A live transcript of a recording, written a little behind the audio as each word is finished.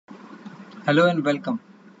Hello and welcome.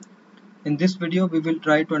 In this video, we will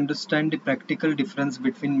try to understand the practical difference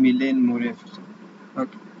between Mealy and Moore FSM.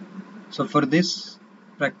 Okay. So for this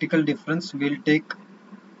practical difference, we will take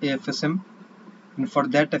a FSM, and for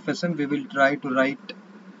that FSM, we will try to write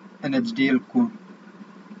an HDL code,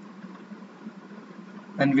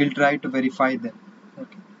 and we'll try to verify that.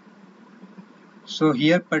 Okay. So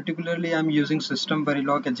here, particularly, I'm using System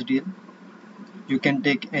Verilog HDL. You can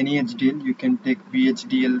take any HDL. You can take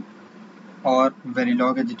VHDL or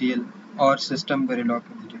Verilog HDL or System Verilog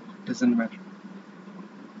HDL. Doesn't matter.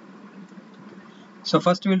 So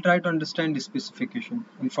first we will try to understand the specification,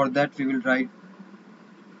 and for that we will write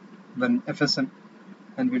one FSM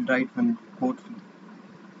and we'll write one code for it.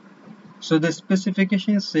 So the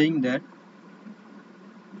specification is saying that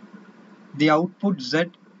the output Z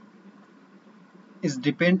is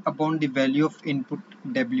depend upon the value of input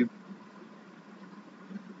W.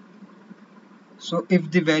 So if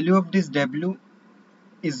the value of this W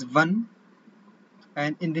is 1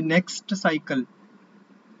 and in the next cycle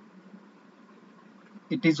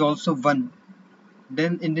it is also 1,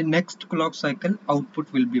 then in the next clock cycle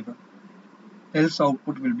output will be 1, else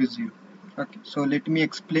output will be 0. Okay, so let me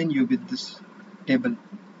explain you with this table.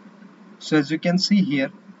 So as you can see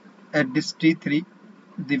here, at this T3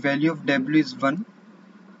 the value of W is 1,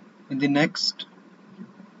 in the next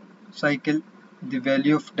cycle the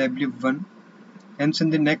value of W 1, hence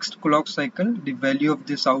in the next clock cycle the value of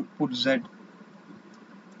this output Z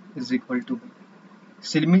is equal to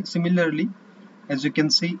 1. Similarly, as you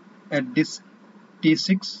can see, at this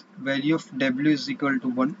T6 value of W is equal to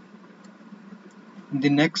 1, in the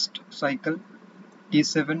next cycle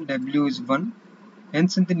T7 W is 1,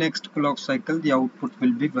 hence in the next clock cycle the output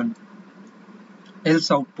will be 1,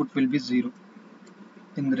 else output will be 0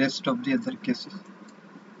 in the rest of the other cases.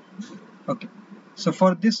 Okay, so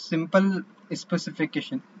for this simple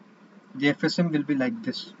specification the FSM will be like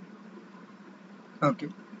this. Okay,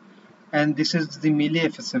 and this is the Mealy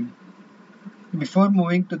FSM. Before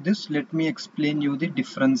moving to this, let me explain you the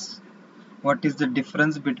difference. What is the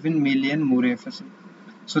difference between Mealy and Moore FSM?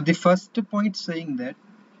 So the first point saying that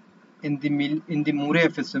in the Moore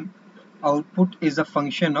FSM output is a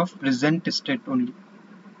function of present state only,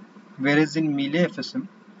 whereas in Mealy FSM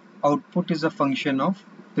output is a function of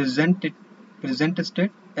present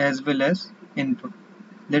state as well as input.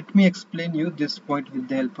 Let me explain you this point with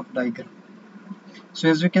the help of diagram. So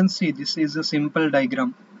as you can see, this is a simple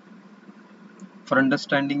diagram for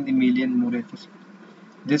understanding the Mealy and Moore FSM.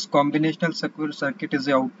 This combinational circuit is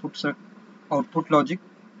the output logic.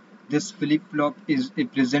 This flip-flop is a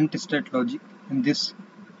present state logic, and this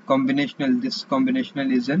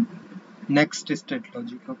combinational is an next state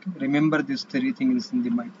logic. Okay, remember these three things in the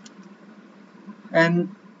mind.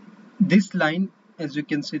 And this line, as you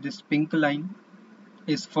can see, this pink line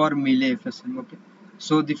is for Mealy FSM. Okay,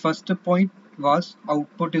 so the first point was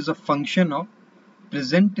output is a function of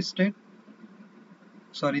present state,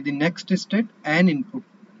 the next state and input.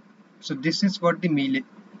 So this is what the Mealy.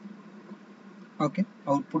 Okay,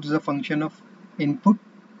 output is a function of input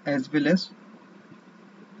as well as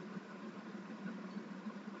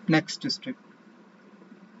next state.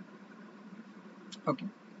 Okay,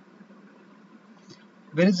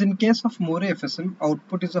 whereas in case of Moore FSM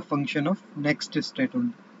output is a function of next state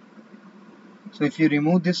only. So if you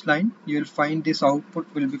remove this line, you will find this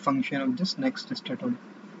output will be function of this next state only.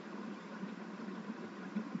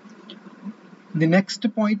 The next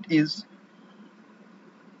point is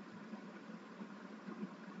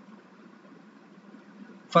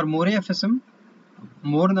for Moore FSM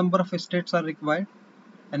more number of states are required,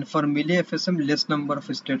 and for Mealy FSM less number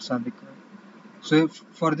of states are required. So if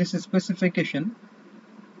for this specification,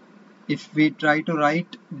 if we try to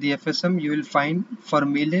write the FSM, you will find for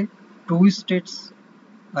Mealy 2 states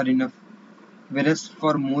are enough, whereas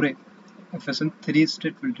for Moore FSM 3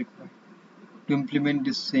 states will require to implement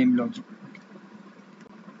this same logic.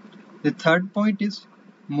 The third point is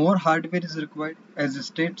more hardware is required. As the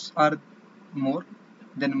states are more,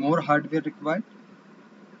 then more hardware required.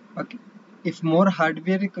 Okay, if more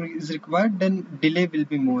hardware is required, then delay will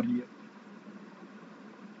be more here.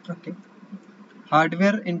 Okay,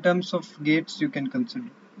 hardware in terms of gates you can consider.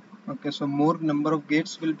 Okay, so more number of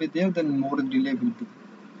gates will be there, then more delay will be there.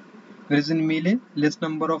 Whereas in Mealy, less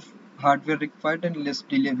number of hardware required and less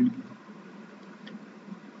delay will be there.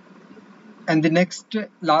 And the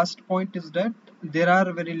last point is that there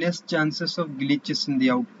are very less chances of glitches in the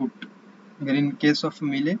output, where in case of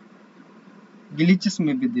Mealy glitches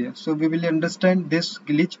may be there. So we will understand this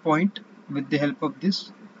glitch point with the help of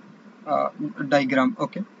this diagram.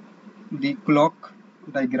 Okay, the clock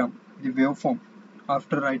diagram, the waveform,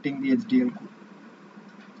 after writing the HDL code.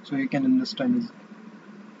 so you can understand easily.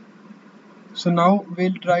 So now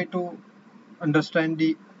we'll try to understand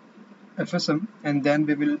the FSM, and then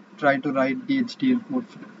we will try to write the HDL code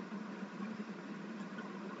for it.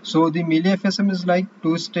 So the Mealy FSM is like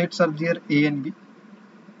two states are there, A and B,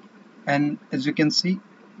 and as you can see,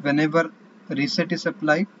 whenever reset is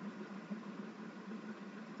applied,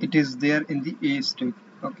 it is there in the A state.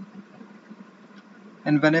 Okay,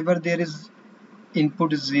 and whenever there is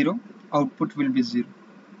input is 0, output will be 0.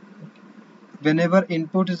 Whenever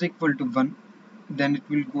input is equal to 1, then it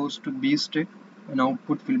will goes to B state and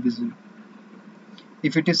output will be 0.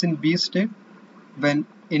 If it is in B state, when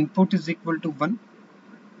input is equal to 1,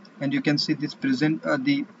 and you can see this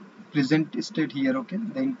the present state here, okay,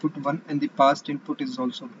 the input 1 and the past input is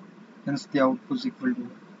also 1, hence the output is equal to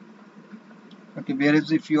 1. Okay,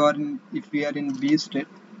 whereas if we are in B state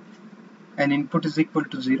and input is equal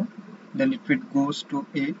to 0, then it goes to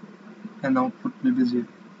A and output will be 0.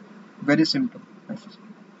 Very simple.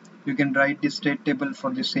 You can write the state table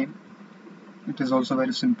for the same. It is also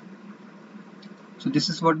very simple. So this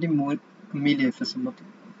is what the Mealy FSM. Okay,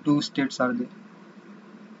 two states are there.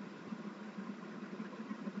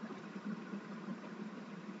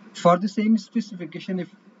 For the same specification, if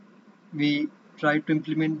we try to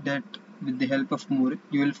implement that with the help of Moore,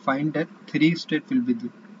 you will find that 3 states will be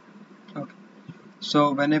there. Okay,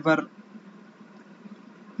 so whenever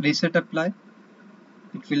reset apply,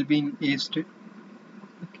 it will be in A state.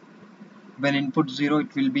 Okay. When input 0,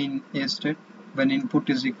 it will be in A state. When input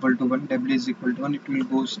is equal to 1, W is equal to 1, it will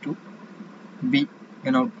goes to B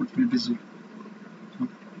and output will be 0.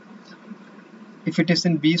 Okay. If it is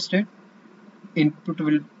in B state,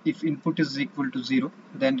 if input is equal to 0,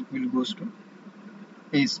 then it will goes to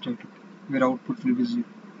A state, where output will be 0.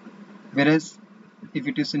 Whereas if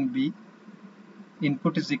it is in B,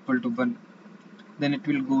 input is equal to 1, then it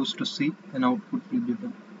will goes to C and output will be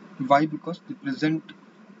 1. Why? Because the present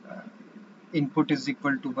input is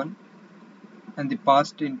equal to 1 and the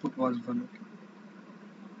past input was 1. Okay.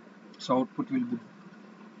 So output will be 1.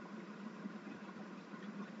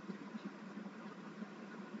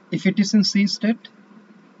 If it is in C state,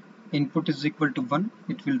 input is equal to 1,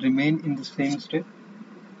 it will remain in the same state.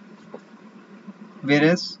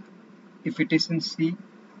 Whereas if it is in C,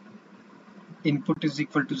 input is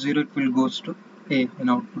equal to 0, it will goes to A and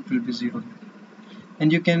output will be 0.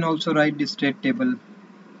 And you can also write the state table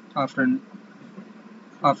after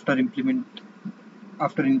implemented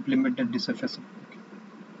this FSM. Okay.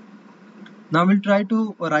 Now we'll try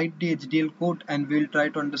to write the HDL code and we'll try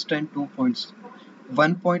to understand 2 points.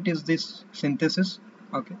 One point is this synthesis,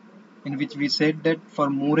 okay, in which we said that for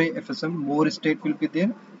Moore FSM, more state will be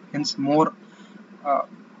there, hence more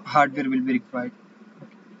hardware will be required.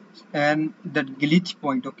 Okay. And that glitch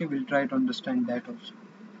point, okay, we'll try to understand that also.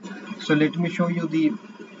 So let me show you the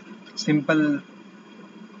simple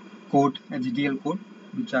code, HDL code,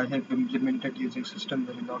 which I have implemented using system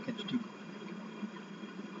Verilog HD.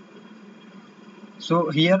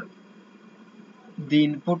 So here the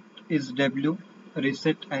input is W,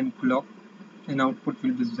 reset and clock, and output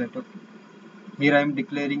will be Z. Okay. Here I am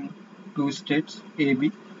declaring two states A,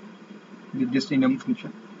 B with this enum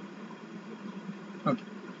function. Okay,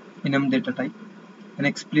 enum data type, and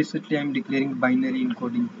explicitly I am declaring binary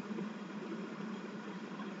encoding.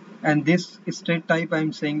 And this state type I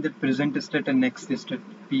am saying that present state and next state,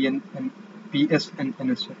 PN and PS and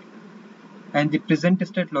NS. And the present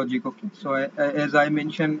state logic. Okay, so as I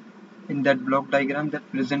mentioned in that block diagram,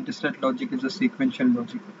 that present state logic is a sequential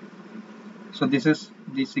logic. So this is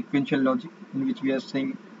the sequential logic in which we are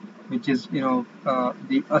saying, which is the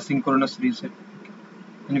asynchronous reset,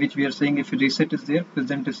 in which we are saying if reset is there,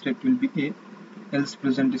 present state will be A, else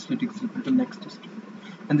present state is equal to next state.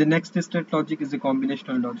 And the next state logic is a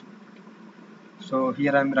combinational logic. So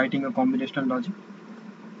here I am writing a combinational logic.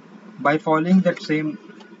 By following that same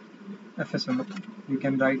FSM, we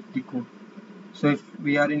can write the code. So if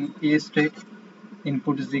we are in A state,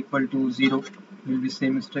 input is equal to 0, will be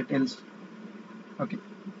same state else. Okay.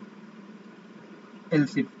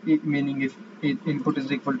 Else if meaning if input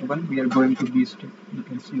is equal to 1, we are going to B state. You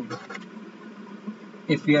can see over.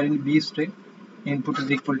 If we are in B state, input is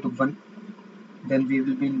equal to 1, then we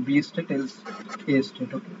will be in B state, else A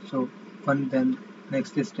state. Okay. So 1, then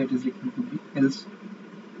next state is equal to B, else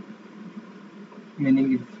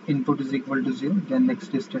meaning if input is equal to 0, then next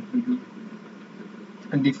state will be,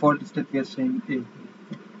 and default state we are saying A.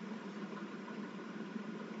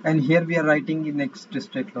 And here we are writing the next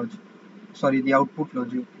state logic, sorry, the output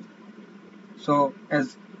logic. So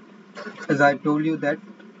as I told you that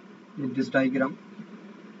with this diagram,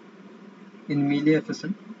 in Mealy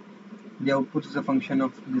FSM, the output is a function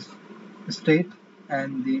of this state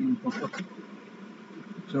and the input. Okay,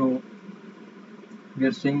 so we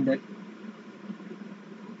are saying that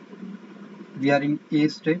we are in A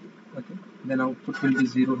state. Okay, then output will be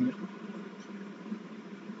 0 here.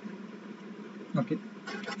 Okay,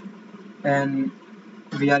 and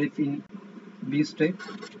we are if in B state,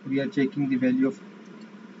 we are checking the value of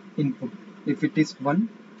input. If it is 1,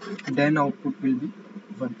 then output will be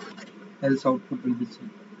 1, else output will be 0.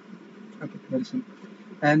 Okay, very simple.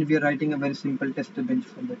 And we are writing a very simple test bench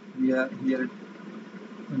for that. We are here,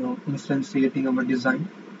 instantiating our design,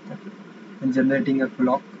 okay, and generating a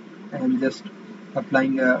clock, and just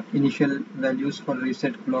applying initial values for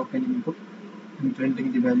reset clock and input, and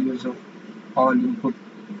printing the values of all input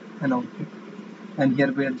and output. And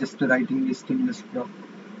here we are just writing the stimulus clock.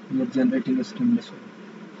 We are generating a stimulus.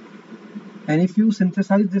 And if you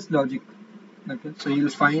synthesize this logic, okay, so you'll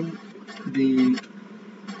find the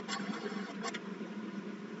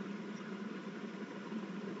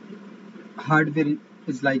hardware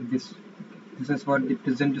is like this. This is what the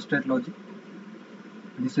present state logic,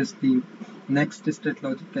 this is the next state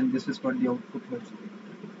logic, and this is what the output logic.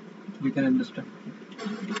 You can understand.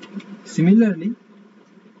 Similarly,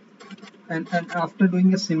 and after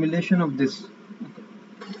doing a simulation of this, okay,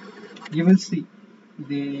 you will see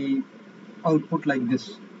the output like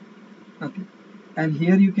this. Okay, and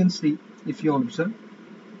here you can see, if you observe,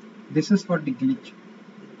 this is what the glitch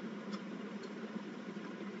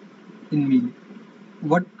in Mealy.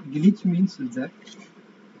 What glitch means is that,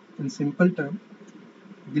 in simple term,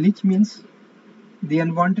 glitch means the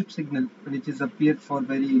unwanted signal which is appeared for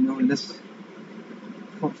very less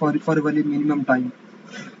for a very minimum time.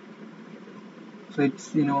 So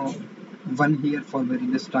it's 1 here for very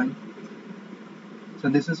less time. So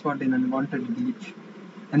this is what an unwanted glitch,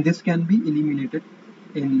 and this can be eliminated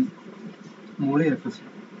in Moore FSM.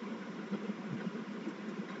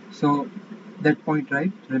 So that point,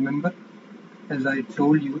 right? Remember, as I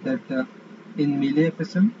told you that in Mealy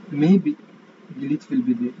FSM maybe glitch will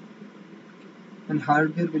be there, and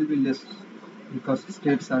hardware will be less because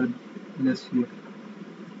states are less here.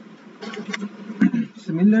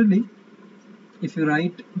 Similarly, if you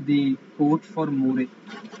write the code for Moore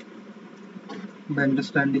by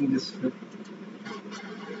understanding this,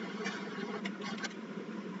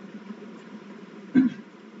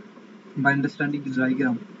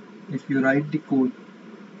 diagram, if you write the code,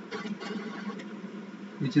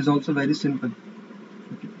 which is also very simple.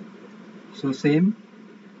 Okay. So same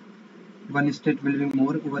one state will be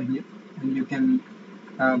more over here, and you can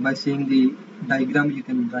by seeing the diagram you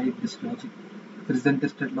can write this logic. Present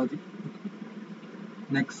state logic,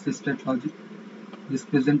 next state logic. This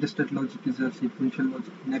present state logic is a sequential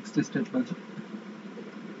logic. Next state logic,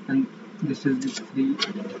 and this is the 3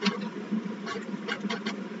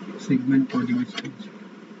 segment coordinate logic.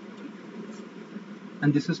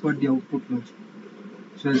 And this is what the output logic.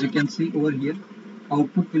 So as you can see over here,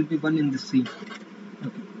 output will be 1 in the C.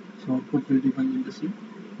 Okay. So output will be 1 in the C.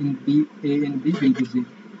 In B, A and B will be 0.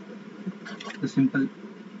 The simple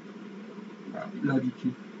logic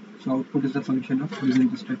here. So output is a function of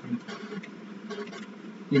present state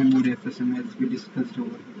in Moore FSM as we discussed over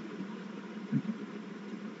here. Okay.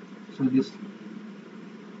 So this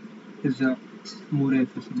is a Moore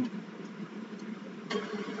FSM.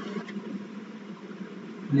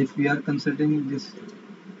 And if we are considering this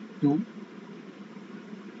 2,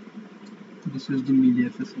 this is the Mealy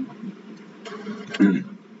FSM.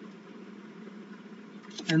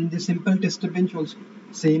 And the simple test bench also,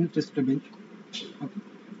 same test bench. Okay.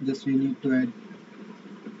 Just we need to add,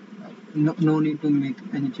 no need to make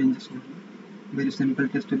any changes over here. Very simple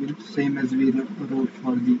test bench, same as we wrote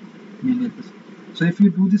for the Mealy FSM. So if you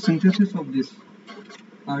do the synthesis of this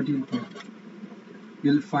RTL code,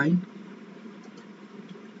 you'll find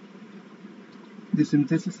the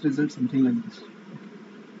synthesis results something like this.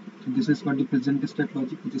 So this is what the present state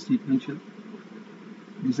logic, which is sequential.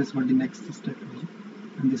 This is what the next state logic,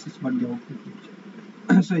 and this is what the output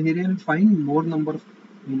logic. So here you'll find more number of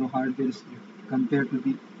hardware compared to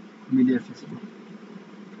the Mealy FSM.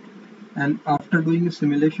 And after doing a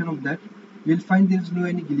simulation of that, we'll find there is no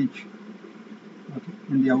any glitch, okay,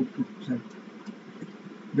 in the output side.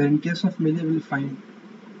 Where in case of Mealy, we'll find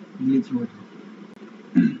glitch over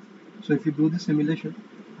here. So if you do the simulation,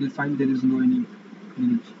 you'll find there is no any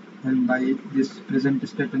glitch, and by this present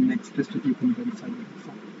state and next state you can verify it.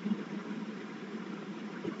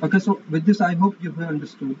 Okay, so with this I hope you have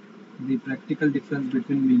understood the practical difference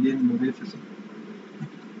between Mealy and Moore FSM,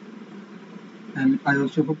 and I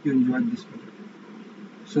also hope you enjoyed this video.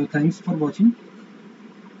 So thanks for watching.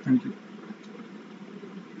 Thank you.